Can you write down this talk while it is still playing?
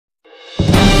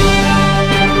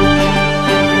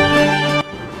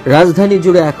রাজধানী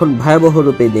জুড়ে এখন ভয়াবহ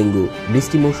রূপে ডেঙ্গু।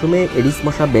 বৃষ্টি মৌসুমে এডিস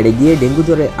মশা বেড়ে গিয়ে ডেঙ্গু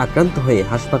জ্বরে আক্রান্ত হয়ে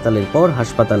হাসপাতালের পর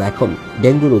হাসপাতাল এখন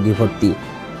ডেঙ্গু রোগী ভর্তি।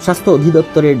 স্বাস্থ্য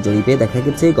অধিদপ্তরের জরিপে দেখা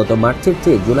গেছে, গত মার্চের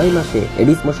চেয়ে জুলাই মাসে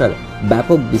এডিস মশার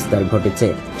ব্যাপক বিস্তার ঘটেছে।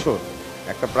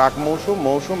 একটা প্রাক মৌসুম,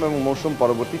 মৌসুম এবং মৌসুম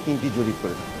পরবর্তী তিনটি জরিপ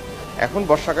করে এখন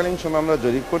বর্ষাকালীন সময় আমরা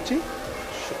জরিপ করছি।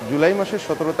 জুলাই মাসের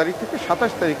 17 তারিখ থেকে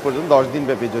 27 তারিখ পর্যন্ত 10 দিন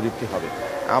ব্যাপী জরিপটি হবে।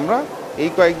 আমরা এই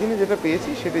কয়েকদিনে যেটা পেয়েছি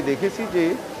সেটি দেখেছি যে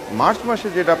মার্চ মাসে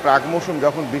যেটা প্রাক মৌসুম,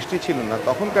 যখন বৃষ্টি ছিল না,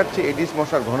 তখনকার চেয়ে এডিস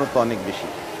মশার ঘনত্ব অনেক বেশি।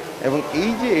 এবং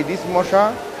এই যে এডিস মশা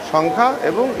সংখ্যা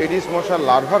এবং এডিস মশার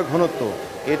লার্ভার ঘনত্ব,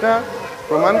 এটা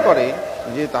প্রমাণ করে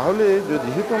যে তাহলে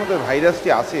যেহেতু আমাদের ভাইরাসটি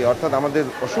আছে, অর্থাৎ আমাদের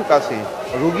অসুখ আছে,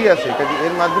 রোগী আছে, কাজে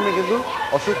এর মাধ্যমে কিন্তু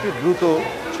অসুখটি দ্রুত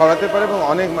ছড়াতে পারে এবং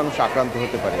অনেক মানুষ আক্রান্ত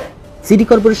হতে পারে। সিটি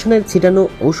কর্পোরেশনের ছিটানো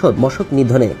ঔষধ মশক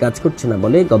নিধনে কাজ করছে না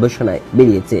বলে গবেষণায়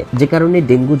বেরিয়েছে, যে কারণে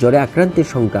ডেঙ্গু জ্বরে আক্রান্তের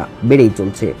সংখ্যা বেড়েই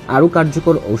চলছে। আরও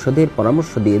কার্যকর ঔষধের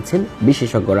পরামর্শ দিয়েছেন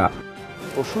বিশেষজ্ঞরা।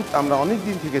 ওষুধ আমরা অনেক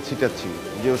দিন থেকে ছিটাচ্ছি।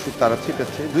 যে ওষুধ তারা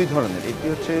ছিটাচ্ছে দুই ধরনের, একটি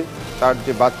হচ্ছে তার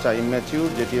যে বাচ্চা ইম্যাচিউর,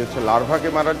 যেটি হচ্ছে লার্ভাকে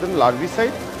মারার জন্য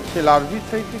লার্ভিসাইড, সেই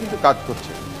লার্ভিসাইডটি কিন্তু কাজ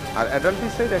করছে। আর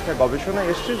অ্যাডাল্টিসাইড একটা গবেষণায়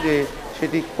এসছে যে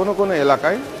সেটি কোনো কোনো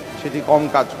এলাকায় সেটি কম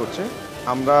কাজ করছে।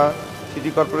 আমরা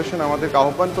সিটি কর্পোরেশন আমাদেরকে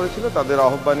আহ্বান করেছিল, তাদের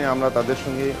আহ্বানে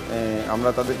আমরা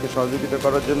তাদেরকে সহযোগিতা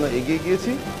করার জন্য এগিয়ে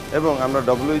গিয়েছি এবং আমরা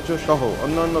WHO সহ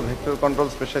অন্যান্য ভেক্টর কন্ট্রোল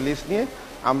স্পেশালিস্ট নিয়ে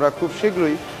আমরা খুব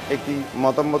শীঘ্রই একটি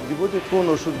মতামত দিব যে কোন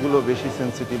ওষুধগুলো বেশি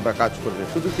সেন্সিটিভ বা কাজ করবে।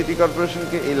 শুধু সিটি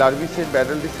কর্পোরেশনকে এই লার্ভিসাইড বা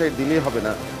অ্যাডাল্টিসাইড দিলেই হবে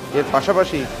না, এর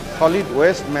পাশাপাশি সলিড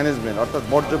ওয়েস্ট ম্যানেজমেন্ট অর্থাৎ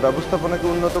বর্জ্য ব্যবস্থাপনাকে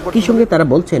উন্নত করতে। এই সঙ্গে তারা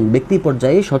বলছেন, ব্যক্তি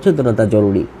পর্যায়ে সচেতনতা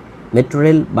জরুরি। মেট্রো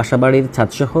রেল, বাসাবাড়ির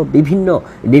ছাদসহ বিভিন্ন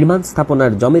নির্মাণ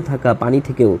স্থাপনার জমে থাকা পানি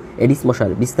থেকেও এডিস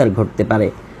মশার বিস্তার ঘটতে পারে।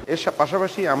 এর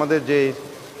পাশাপাশি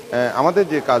আমাদের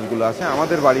যে কাজগুলো আছে,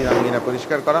 আমাদের বাড়ির আঙ্গিনা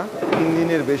পরিষ্কার করা, 3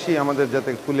 দিনের বেশি আমাদের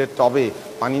যাতে ফুলের টবে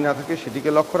পানি না থাকে সেদিকে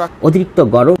লক্ষ্য রাখা। অতিরিক্ত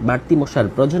গরম বাড়তি মশার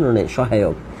প্রজননে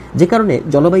সহায়ক, যে কারণে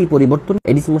জলবায়ু পরিবর্তন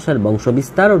এডিস মশার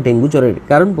বংশবিস্তার ও ডেঙ্গু জ্বরের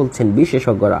কারণ বলছেন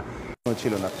বিশেষজ্ঞরা।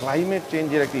 ছিল না, ক্লাইমেট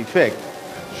চেঞ্জের একটা ইফেক্ট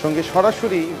সঙ্গে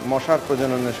সরাসরি মশার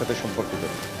প্রজননের সাথে সম্পর্কিত।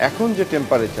 এখন যে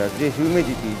টেম্পারেচার, যে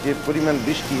হিউমিডিটি, যে পরিমাণ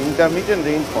বৃষ্টি, ইন্টারমিটেন্ট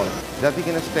রেইনফল, যাতে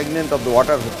কিনা স্ট্যাগনেন্ট অফ দ্য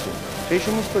ওয়াটার হচ্ছে, সেই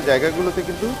সমস্ত জায়গাগুলোতে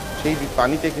কিন্তু সেই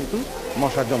পানিতে কিন্তু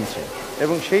মশা জমছে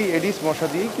এবং সেই এডিস মশা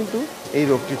দিয়েই কিন্তু এই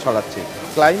রোগটি ছড়াচ্ছে।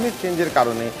 ক্লাইমেট চেঞ্জের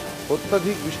কারণে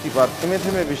অত্যাধিক বৃষ্টিপাত, থেমে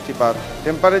থেমে বৃষ্টিপাত,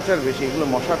 টেম্পারেচার বেশি, এগুলো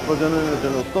মশার প্রজননের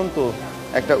জন্য অত্যন্ত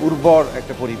একটা উর্বর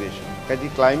একটা পরিবেশ। কাজে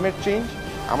ক্লাইমেট চেঞ্জ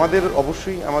আমাদের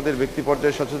অবশ্যই আমাদের ব্যক্তি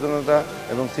পর্যায়ে সচেতনতা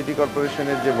এবং সিটি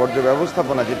কর্পোরেশনের যে বর্জ্য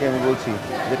ব্যবস্থাপনা, যেটি আমি বলছি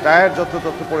যে টায়ার যত্র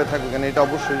পড়ে থাকবে কেন, এটা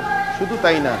অবশ্যই। শুধু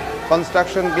তাই না,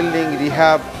 কনস্ট্রাকশন, বিল্ডিং,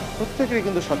 রিহ্যাব, প্রত্যেকেরই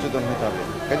কিন্তু সচেতন হতে হবে।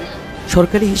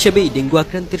 সরকারি হিসেবেই ডেঙ্গু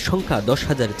আক্রান্তের সংখ্যা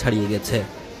 10,000 ছাড়িয়ে গেছে।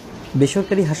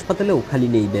 বেসরকারি হাসপাতালেও খালি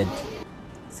নেই bed.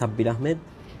 Sabbir Ahmed,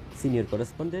 senior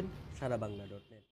correspondent, সারা বাংলা।